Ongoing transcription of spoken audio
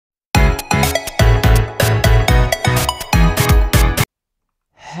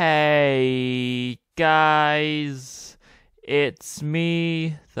guys? It's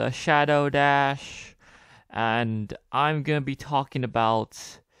me, the Shadow Dash, and I'm gonna be talking about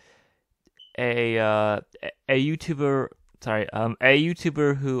a YouTuber. Sorry, a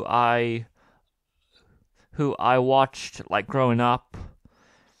YouTuber who I watched like growing up,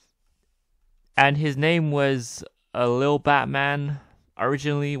 and his name was Lil Batman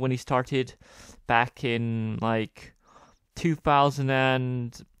originally when he started back in like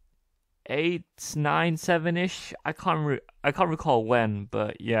 2008, 9, 7 ish. I can't recall when,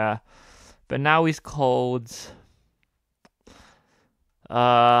 but yeah. But now he's called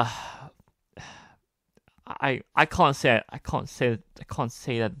uh I can't say it. I can't say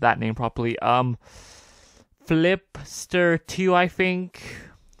that name properly. Flipster 2, I think.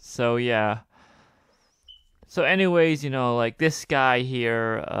 So yeah. So anyways, like this guy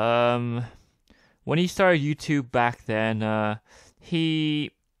here, when he started YouTube back then,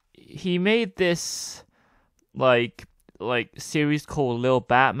 he made this like series called Lil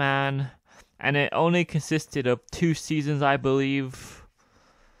Batman, and it only consisted of 2 seasons, I believe.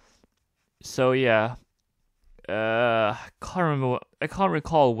 So yeah, I can't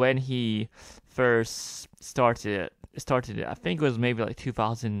recall when he first started it. I think it was maybe like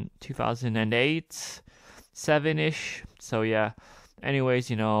 2008, 7 ish. So yeah.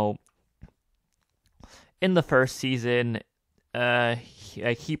 Anyways, in the first season,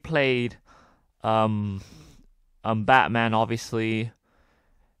 he played Batman, obviously.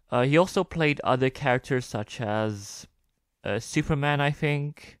 He also played other characters such as Superman, I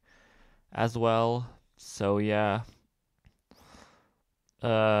think, as well. So yeah.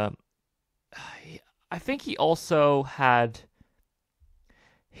 Uh, I think he also had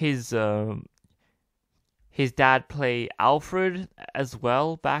his his dad play Alfred as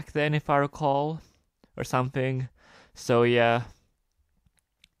well back then, if I recall, or something. So yeah.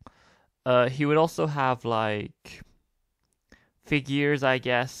 He would also have like figures, I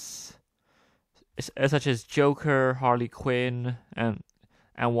guess, such as Joker, Harley Quinn, and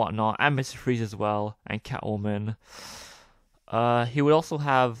whatnot, and Mr. Freeze as well, and Catwoman. He would also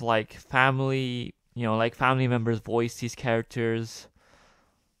have like family, like family members voice these characters.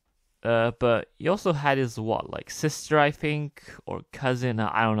 But he also had his like sister, I think, or cousin,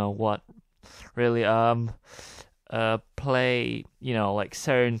 I don't know what, really. Play, like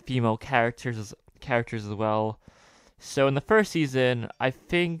certain female characters as well. So in the first season, I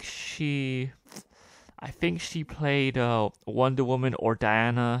think she played Wonder Woman or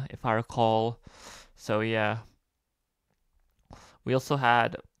Diana, if I recall. So yeah. We also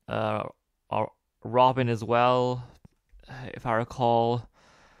had Robin as well, if I recall.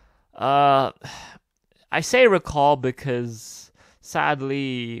 Uh, I say recall because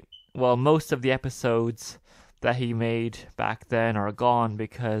sadly, well, most of the episodes that he made back then are gone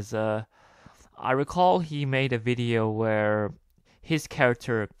because I recall he made a video where his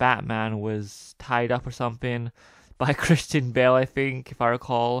character Batman was tied up or something by Christian Bale, I think, if I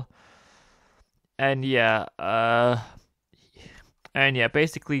recall. And yeah,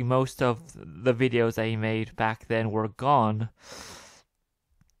 basically most of the videos that he made back then were gone.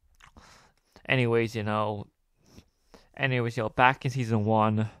 Anyways, back in season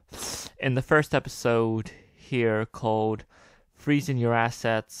 1, in the first episode here called "Freezing Your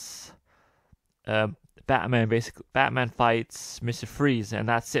Assets," Batman fights Mr. Freeze, and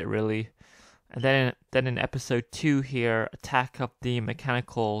that's it really. And then in episode 2 here, Attack of the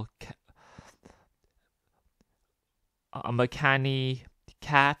Mechanical Mechani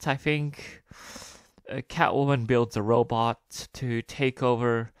Cat, I think. Catwoman builds a robot to take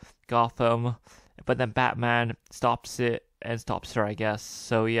over Gotham, but then Batman stops it and stops her, I guess.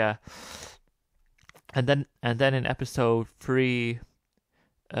 So yeah. And then in episode 3,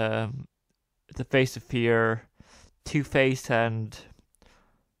 The Face of Fear, Two-Face and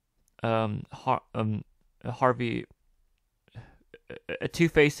Harvey,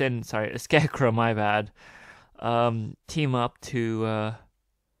 Two-Face and Scarecrow, my bad, team up to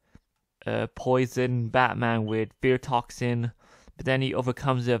poison Batman with fear toxin, but then he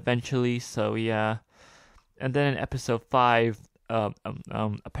overcomes it eventually. So yeah. And then in episode 5, a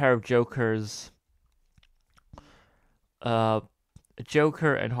pair of Jokers,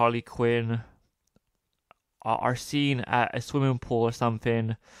 Joker and Harley Quinn are seen at a swimming pool or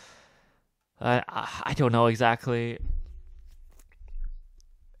something. I don't know exactly.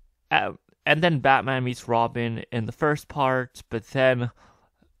 And then Batman meets Robin in the first part, but then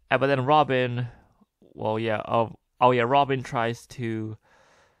Robin, well, yeah, Robin tries to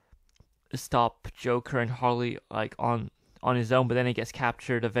stop Joker and Harley like on his own, but then he gets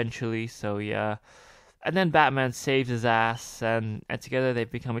captured eventually. So yeah, and then Batman saves his ass, and together they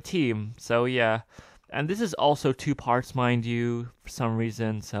become a team. So yeah, and this is also 2 parts, mind you, for some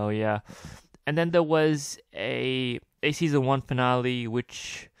reason. So yeah, and then there was a season 1 finale,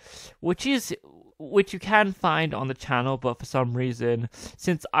 which is which you can find on the channel, but for some reason,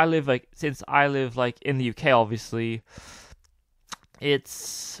 since I live like in the UK, obviously,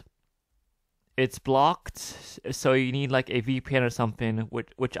 it's blocked, so you need like a VPN or something,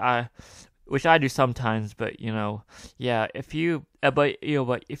 which I do sometimes. But yeah, if you but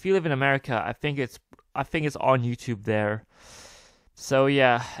if you live in America, I think it's on YouTube there. So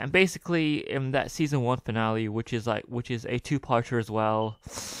yeah, and basically in that season 1 finale, which is a 2-parter as well,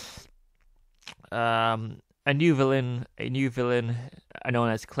 a new villain known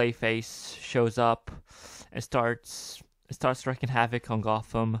as Clayface shows up and starts wreaking havoc on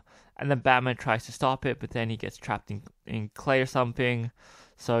Gotham, and then Batman tries to stop it, but then he gets trapped in clay or something.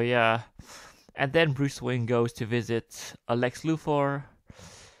 So yeah, and then Bruce Wayne goes to visit Lex Luthor,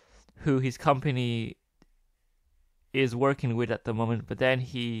 who his company is working with at the moment, but then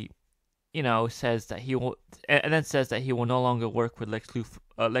he says that he will, and then says that he will no longer work with Lex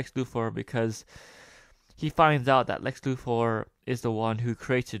Luthor because he finds out that Lex Luthor is the one who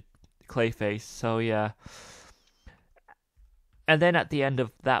created Clayface. So yeah, and then at the end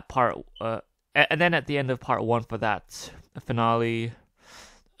of that part, part 1 for that finale,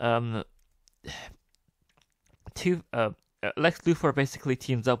 Lex Luthor basically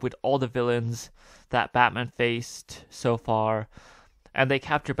teams up with all the villains that Batman faced so far, and they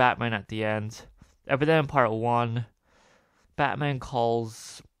capture Batman at the end. But then in part 1, Batman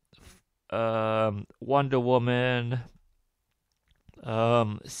calls Wonder Woman,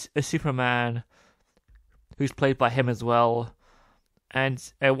 Superman, who's played by him as well, and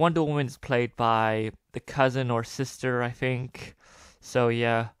Wonder Woman is played by the cousin or sister, I think. So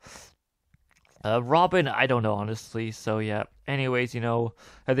yeah. Robin, I don't know, honestly. So yeah. Anyways,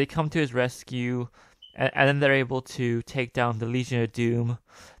 they come to his rescue, and then they're able to take down the Legion of Doom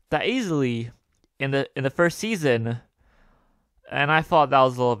that easily in the first season. And I thought that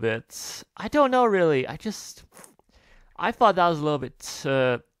was a little bit, I don't know really. I thought that was a little bit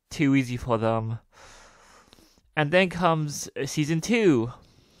too easy for them. And then comes season 2.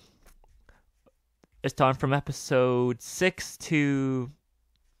 It's done from episode 6 to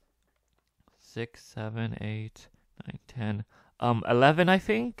 6, 7, 8, 9, 10, 11, I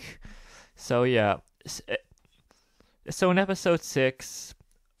think. So yeah. So in episode 6,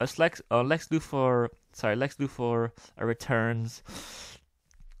 Lex Luthor returns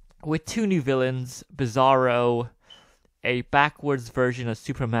with 2 new villains: Bizarro, a backwards version of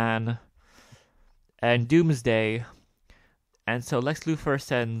Superman, and Doomsday. And so Lex Luthor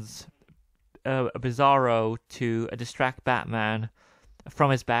sends Bizarro to distract Batman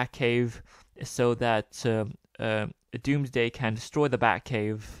from his Batcave, so that Doomsday can destroy the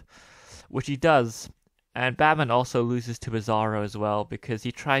Batcave, which he does. And Batman also loses to Bizarro as well, because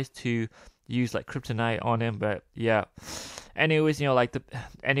he tries to use like kryptonite on him. But yeah, anyways, the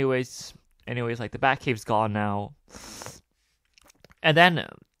Batcave's gone now. And that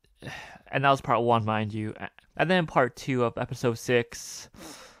was part 1, mind you. And then part 2 of episode 6,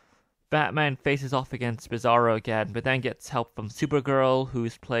 Batman faces off against Bizarro again, but then gets help from Supergirl,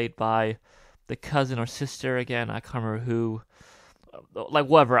 who's played by the cousin or sister again. I can't remember who. Like,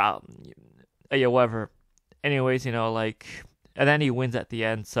 whatever. Yeah, whatever. Anyways, and then he wins at the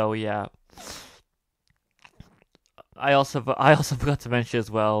end. So yeah. I also forgot to mention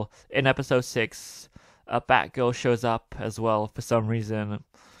as well, in episode 6, Batgirl shows up as well for some reason.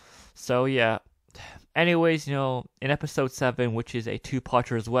 So yeah. Anyways, in episode 7, which is a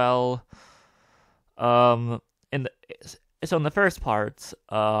 2-parter as well, so in the first part,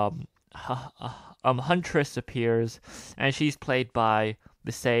 Huntress appears, and she's played by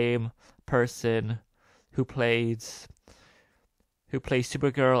the same person who plays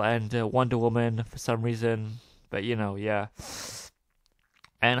Supergirl and Wonder Woman for some reason. But yeah.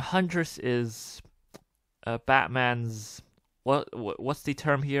 And Huntress is Batman's, what's the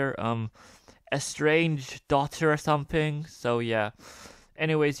term here? Estranged daughter or something. So yeah.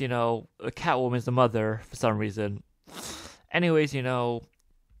 Anyways, Catwoman is the mother for some reason. Anyways, in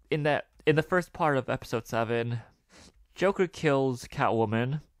the first part of episode 7, Joker kills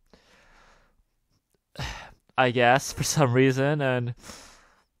Catwoman, I guess, for some reason,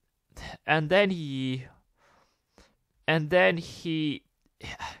 and then he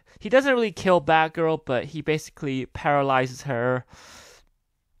doesn't really kill Batgirl, but he basically paralyzes her.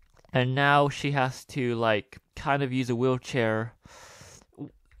 And now she has to, kind of use a wheelchair,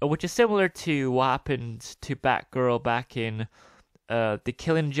 which is similar to what happened to Batgirl back in The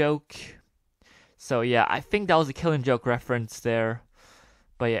Killing Joke. So, yeah, I think that was a Killing Joke reference there.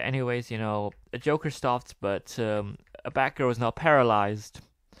 But, yeah, anyways, Joker stopped, but Batgirl is now paralyzed.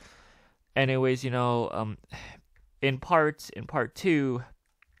 Anyways, in part two,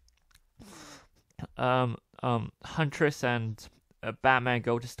 Huntress and Batman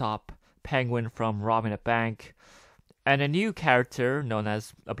go to stop Penguin from robbing a bank, and a new character known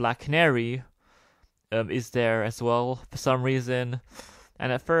as a Black Canary is there as well for some reason.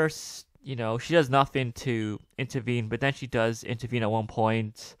 And at first, she does nothing to intervene, but then she does intervene at one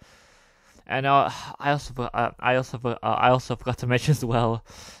point. And I also forgot to mention as well.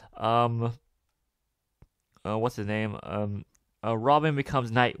 What's his name? Robin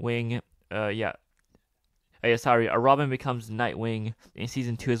becomes Nightwing. Robin becomes Nightwing in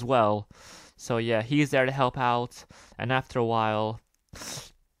season 2 as well. So yeah, he's there to help out. And after a while,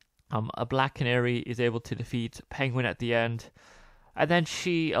 a Black Canary is able to defeat Penguin at the end. And then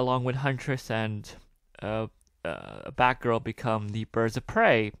she, along with Huntress and Batgirl, become the Birds of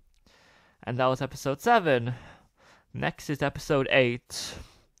Prey. And that was episode 7. Next is episode 8.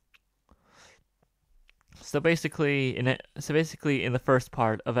 So basically, in the first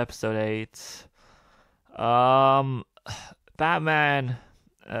part of episode 8, Batman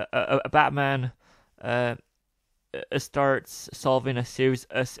starts solving a series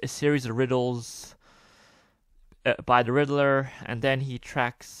of riddles by the Riddler, and then he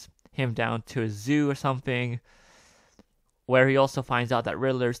tracks him down to a zoo or something, where he also finds out that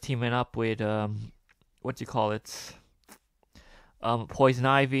Riddler's teaming up with Poison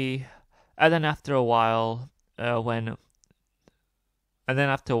Ivy. And then after a while, when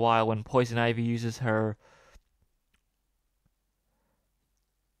Poison Ivy uses her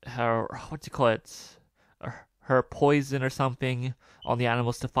her poison or something on the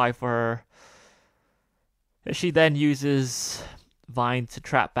animals to fight for her, she then uses Vine to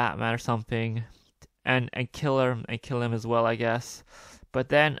trap Batman or something, and kill him as well, I guess. But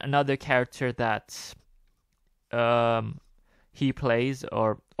then another character that he plays,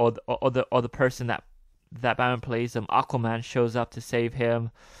 or the person that Batman plays, Aquaman, shows up to save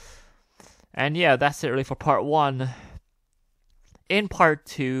him. And yeah, that's it really for part 1. In part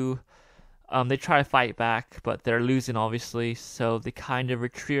 2, they try to fight back, but they're losing, obviously, so they kind of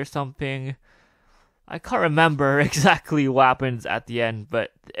retreat or something. I can't remember exactly what happens at the end,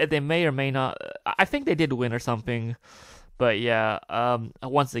 but they may or may not. I think they did win or something. But yeah,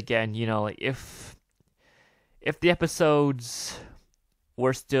 once again, if the episodes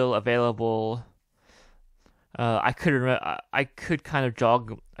were still available, I could kind of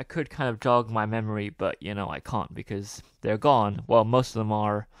jog my memory, but I can't because they're gone. Well, most of them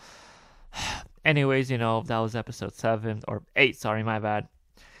are. Anyways, that was episode 7 or 8. Sorry, my bad.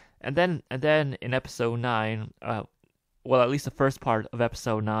 And then in episode 9, at least the first part of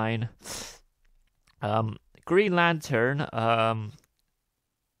episode 9, Green Lantern,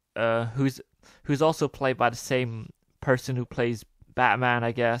 who's also played by the same person who plays Batman,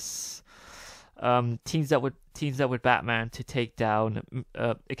 I guess, teams up with Batman to take down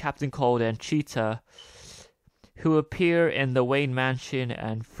Captain Cold and Cheetah, who appear in the Wayne Mansion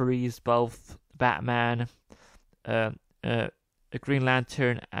and freeze both Batman, Green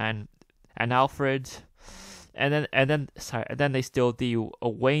Lantern, and Alfred, and then they steal the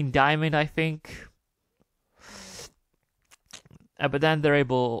Wayne Diamond, I think. But then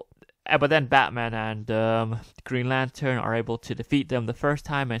Batman and Green Lantern are able to defeat them the first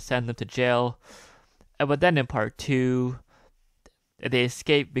time and send them to jail. But then in part 2, they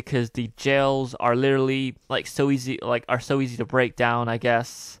escape because the jails are literally so easy to break down, I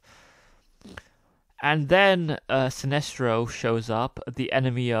guess. And then Sinestro shows up, the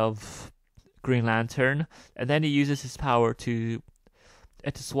enemy of Green Lantern, and then he uses his power to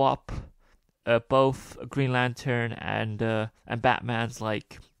swap both Green Lantern and Batman's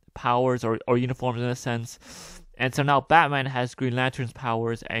powers or uniforms in a sense. And so now Batman has Green Lantern's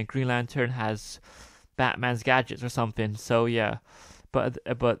powers and Green Lantern has Batman's gadgets or something. So yeah, but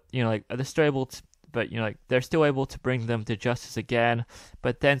they're still able to. But they're still able to bring them to justice again.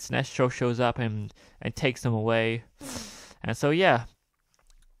 But then Sinestro shows up and takes them away, and so yeah.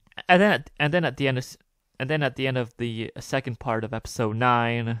 And then at the end of the second part of episode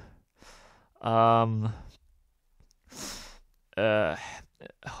 9,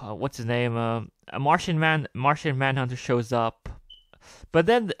 what's his name? A Martian Manhunter shows up. But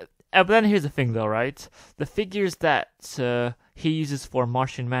then here's the thing, though, right? The figures that he uses for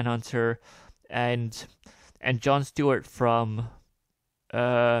Martian Manhunter and John Stewart from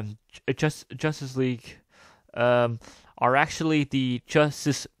Justice League are actually the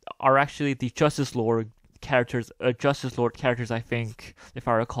Justice Lord characters. I think, if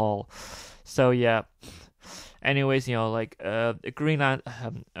I recall. So yeah, Anyways, like the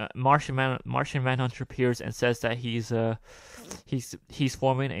Martian Manhunter appears and says that he's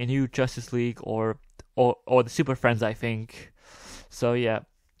forming a new Justice League or the Super Friends, I think. So yeah,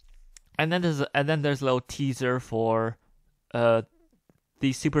 and then there's a little teaser for the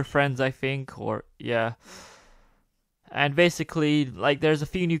Super Friends, I think, or yeah. And basically, like, there's a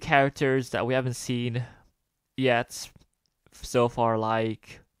few new characters that we haven't seen yet so far,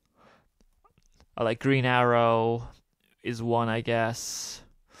 like Green Arrow is one, I guess.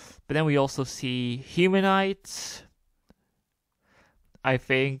 But then we also see Humanite, I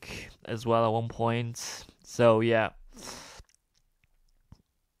think, as well at one point. So yeah.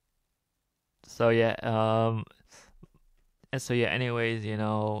 And so yeah, anyways,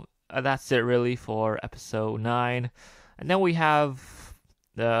 that's it really for episode 9. And then we have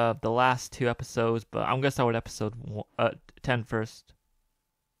the last 2 episodes, but I'm gonna start with episode 10 first.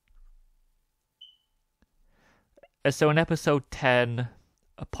 So in episode 10,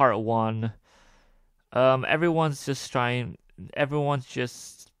 part 1, everyone's just, everyone's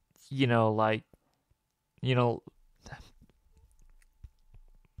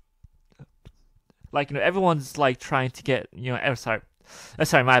like trying to get, sorry,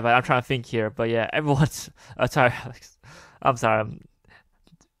 my bad. I'm trying to think here, but yeah, everyone's. Sorry, Alex. I'm sorry.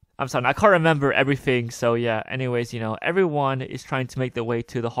 I'm sorry. I can't remember everything. So yeah. Anyways, everyone is trying to make their way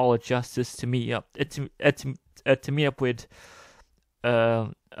to the Hall of Justice to meet up to meet up with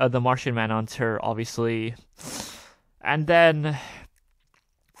the Martian Manhunter, obviously, and then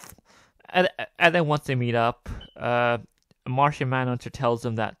once they meet up, Martian Manhunter tells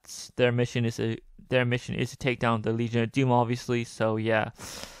them that their mission is to take down the Legion of Doom, obviously. So yeah.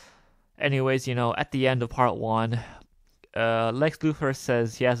 Anyways, at the end of part 1, Lex Luthor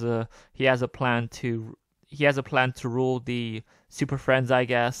says he has a plan to rule the Super Friends, I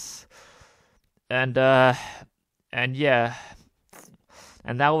guess. And yeah.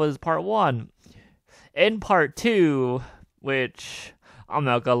 And that was part 1. In part 2, which I'm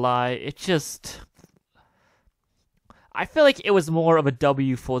not gonna lie, I feel like it was more of a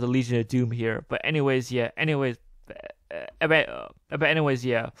W for the Legion of Doom here. But anyways, yeah.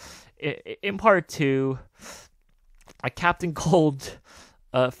 In part 2, a Captain Cold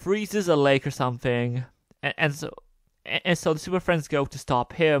freezes a lake or something, and so the Super Friends go to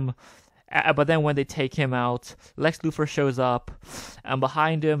stop him. But then when they take him out, Lex Luthor shows up, and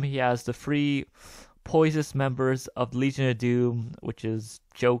behind him he has the 3 poisonous members of the Legion of Doom, which is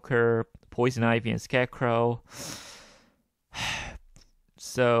Joker, Poison Ivy, and Scarecrow.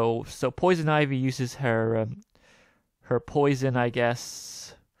 So Poison Ivy uses her poison, I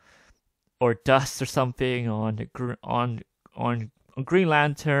guess, or dust or something on Green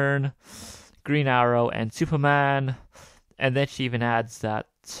Lantern, Green Arrow, and Superman, and then she even adds that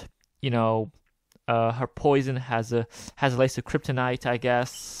her poison has a lace of kryptonite, I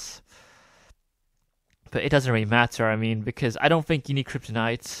guess. But it doesn't really matter, I mean, because I don't think you need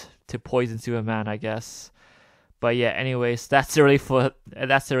kryptonite to poison Superman, I guess. But yeah, anyways, that's really for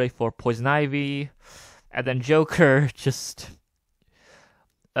Poison Ivy. And then Joker just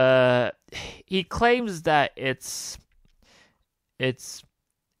he claims that it's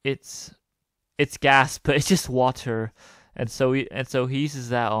gas, but it's just water. And so he uses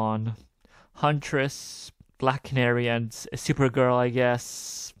that on Huntress, Black Canary, and Supergirl, I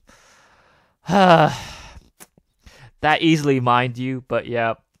guess. That easily, mind you, but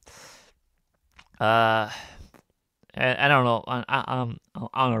yeah. And I don't know. I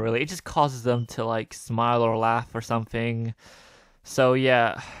don't know really. It just causes them to like smile or laugh or something. So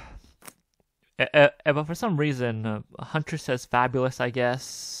yeah. But for some reason, Huntress says fabulous, I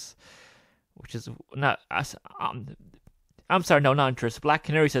guess, which is not. I'm sorry, no, not Huntress. Black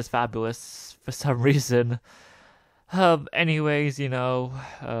Canary says fabulous for some reason. Anyways,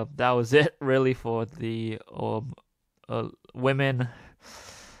 that was it really for the women,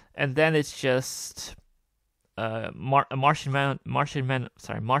 and then it's just Martian Manhunter,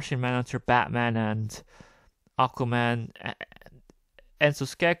 Batman, and Aquaman, and so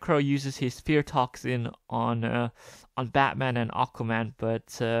Scarecrow uses his fear toxin on Batman and Aquaman,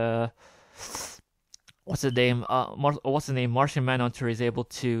 but what's the name? Martian Manhunter is able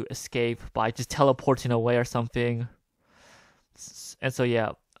to escape by just teleporting away or something. And so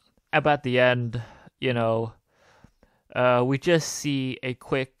yeah, about at the end, we just see a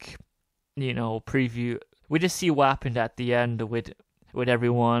quick, preview. We just see what happened at the end with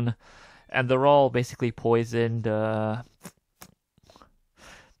everyone, and they're all basically poisoned.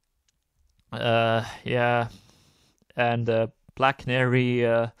 Yeah, and Black Canary,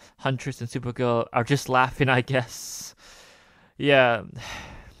 Huntress, and Supergirl are just laughing, I guess. Yeah.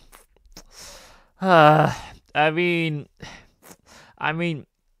 Uh, I mean, I mean,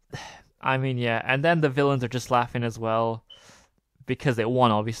 yeah. And then the villains are just laughing as well because they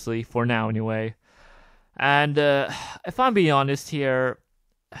won, obviously, for now anyway. And if I'm being honest here,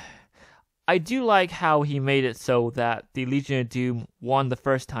 I do like how he made it so that the Legion of Doom won the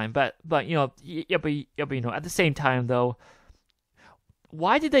first time, but you know, but you know, at the same time though,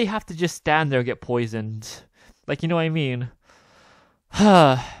 why did they have to just stand there and get poisoned? Like, you know what I mean?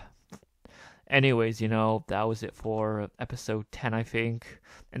 Anyways, you know, that was it for episode 10, I think.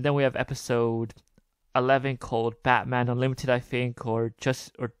 And then we have episode 11 called Batman Unlimited, I think, or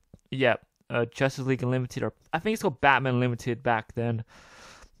Justice League Unlimited, or I think it's called Batman Unlimited back then.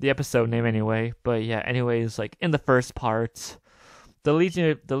 The episode name anyway. But yeah, anyways, like in the first part, the Legion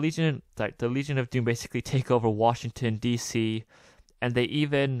of Doom basically take over Washington D.C. and they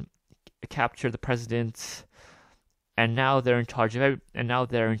even capture the president, and now they're in charge of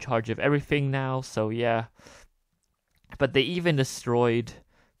everything now. So yeah, but they even destroyed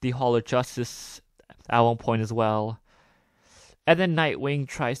the Hall of Justice at one point as well. And then Nightwing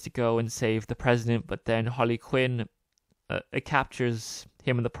tries to go and save the president, but then Harley Quinn captures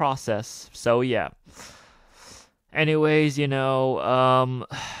him in the process. So yeah. Anyways, you know,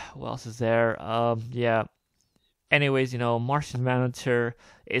 what else is there? Yeah. Anyways, you know, Martian Manhunter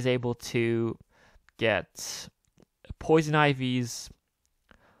is able to get Poison Ivy's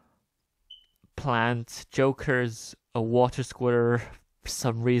plant, Joker's a water squitter for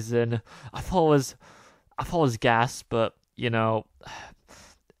some reason. I thought it was gas, but you know,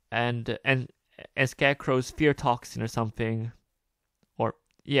 and Scarecrow's fear toxin or something, or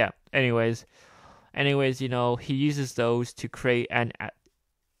yeah. Anyways, you know, he uses those to create a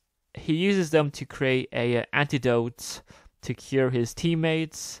antidote to cure his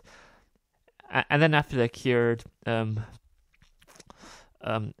teammates, and then after they're cured, a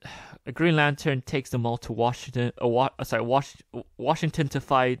Green Lantern takes them all to Washington. Washington to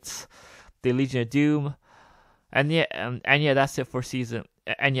fight the Legion of Doom, and yeah, that's it for season.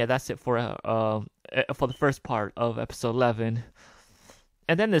 And yeah, that's it for the first part of episode 11.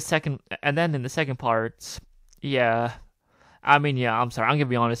 And then in the second part, yeah. I mean, yeah, I'm sorry, I'm gonna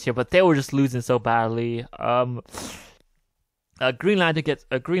be honest here, but they were just losing so badly. Green Lantern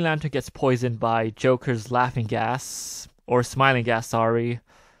gets poisoned by Joker's laughing gas or smiling gas. Sorry.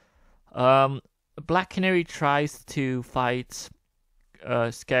 Black Canary tries to fight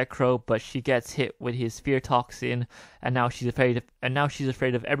Scarecrow, but she gets hit with his fear toxin, and now she's afraid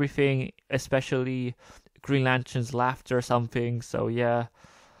of everything, especially Green Lantern's laughter or something. So yeah,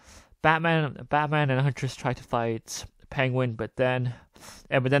 Batman and Huntress try to fight Penguin, but then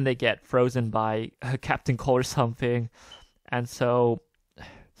they get frozen by Captain Cold or something, and so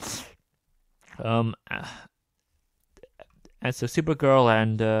Supergirl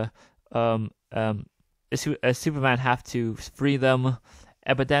and Superman have to free them,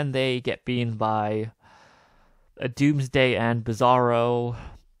 but then they get beaten by Doomsday and Bizarro.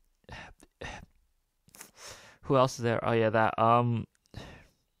 Who else is there? Oh yeah,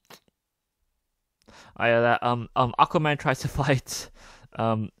 Aquaman tries to fight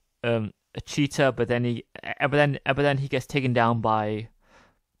a Cheetah, but then he gets taken down by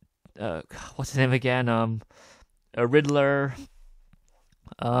what's his name again? A Riddler.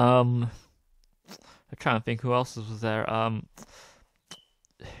 I'm trying to think who else was there.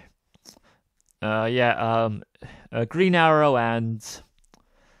 Green Arrow and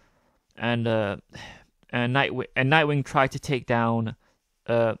Nightwing tried to take down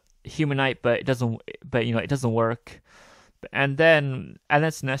Humanite, but it doesn't work. And then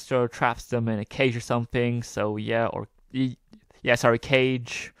Sinestro traps them in a cage or something. So yeah,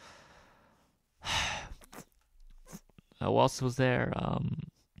 cage. What else was there?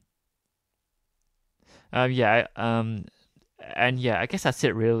 And yeah, I guess that's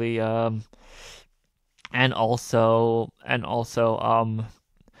it really. And also,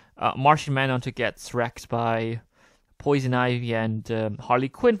 Martian Manhunter gets wrecked by Poison Ivy and Harley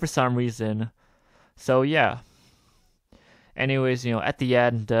Quinn for some reason. So yeah. Anyways, you know, at the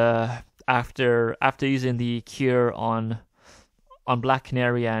end, after using the cure on Black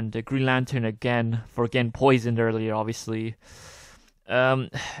Canary and Green Lantern again for getting poisoned earlier, obviously,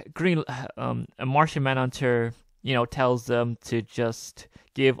 Martian Manhunter, you know, tells them to just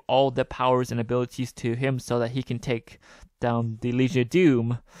give all the powers and abilities to him so that he can take down the Legion of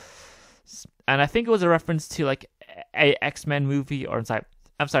Doom. And I think it was a reference to like a X-Men movie, or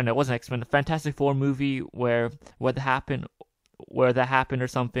I'm sorry, no, it wasn't X-Men, a Fantastic Four movie where that happened or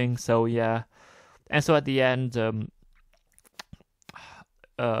something. So yeah, and so at the end,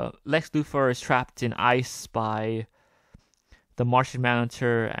 Lex Luthor is trapped in ice by the Martian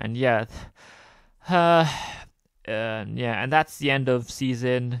Manhunter, and yeah, Uh, yeah, and that's the end of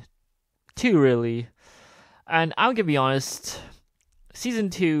season 2, really. And I'm gonna be honest, season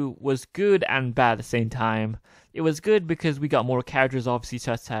 2 was good and bad at the same time. It was good because we got more characters, obviously,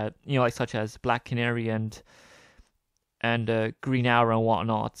 such as Black Canary and Green Arrow and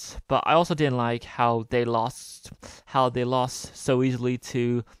whatnot. But I also didn't like how they lost so easily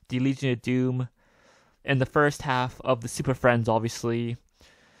to the Legion of Doom in the first half of the Super Friends, obviously.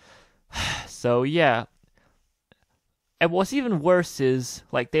 So yeah. And what's even worse is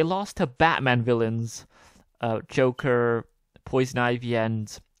like they lost to Batman villains, Joker, Poison Ivy,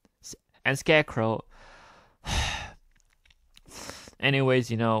 and Scarecrow. Anyways,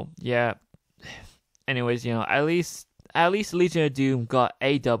 yeah. Anyways, at least Legion of Doom got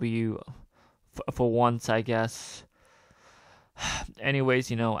AW for once, I guess.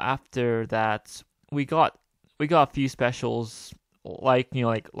 Anyways, after that, we got a few specials. I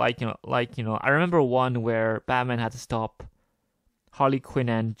remember one where Batman had to stop Harley Quinn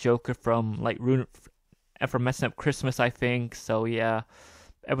and Joker from from messing up Christmas, I think. So yeah,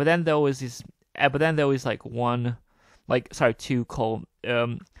 but then there was like two called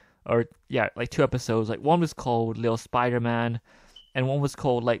like two episodes. Like one was called Little Spider-Man, and one was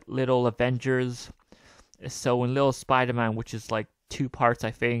called like Little Avengers. So in Little Spider-Man, which is like 2 parts,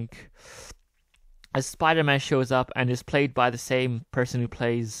 I think, as Spider-Man shows up and is played by the same person who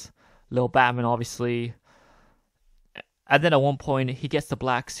plays Little Batman, obviously. And then at one point he gets the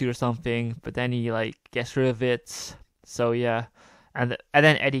black suit or something, but then he like gets rid of it. So yeah, and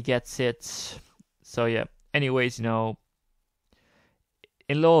then Eddie gets it. So yeah. Anyways, in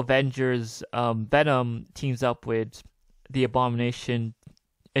Little Avengers, Venom teams up with the Abomination.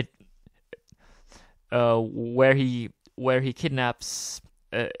 Where he kidnaps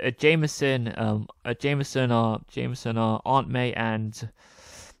Jameson, Aunt May, and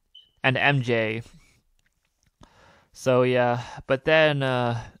MJ. So yeah, but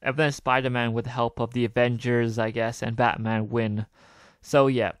then Spider-Man, with the help of the Avengers, I guess, and Batman, win. So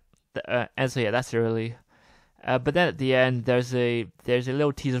yeah, that's early. But then at the end, there's a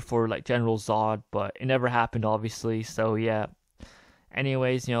little teaser for like General Zod, but it never happened, obviously. So yeah.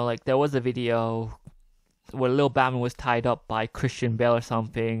 Anyways, like there was a video where Little Batman was tied up by Christian Bale or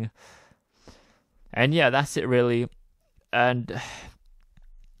something, and yeah, that's it really. And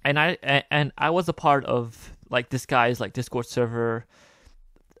I was a part of like this guy's like Discord server,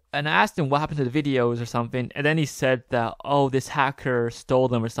 and I asked him what happened to the videos or something, and then he said that this hacker stole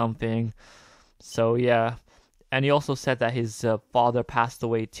them or something. So yeah, and he also said that his father passed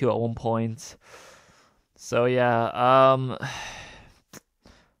away too at one point. So yeah,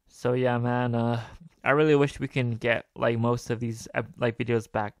 man. I really wish we can get like most of these like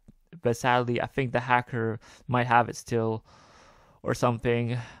videos back, but sadly, I think the hacker might have it still or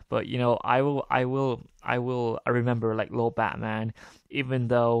something. But I remember like Little Batman, even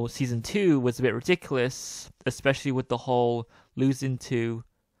though season 2 was a bit ridiculous, especially with the whole losing to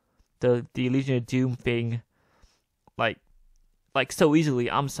the Legion of Doom thing, like so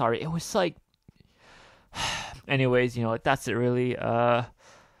easily. I'm sorry, it was like. Anyways, that's it really.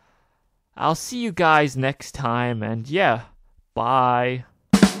 I'll see you guys next time, and yeah, bye.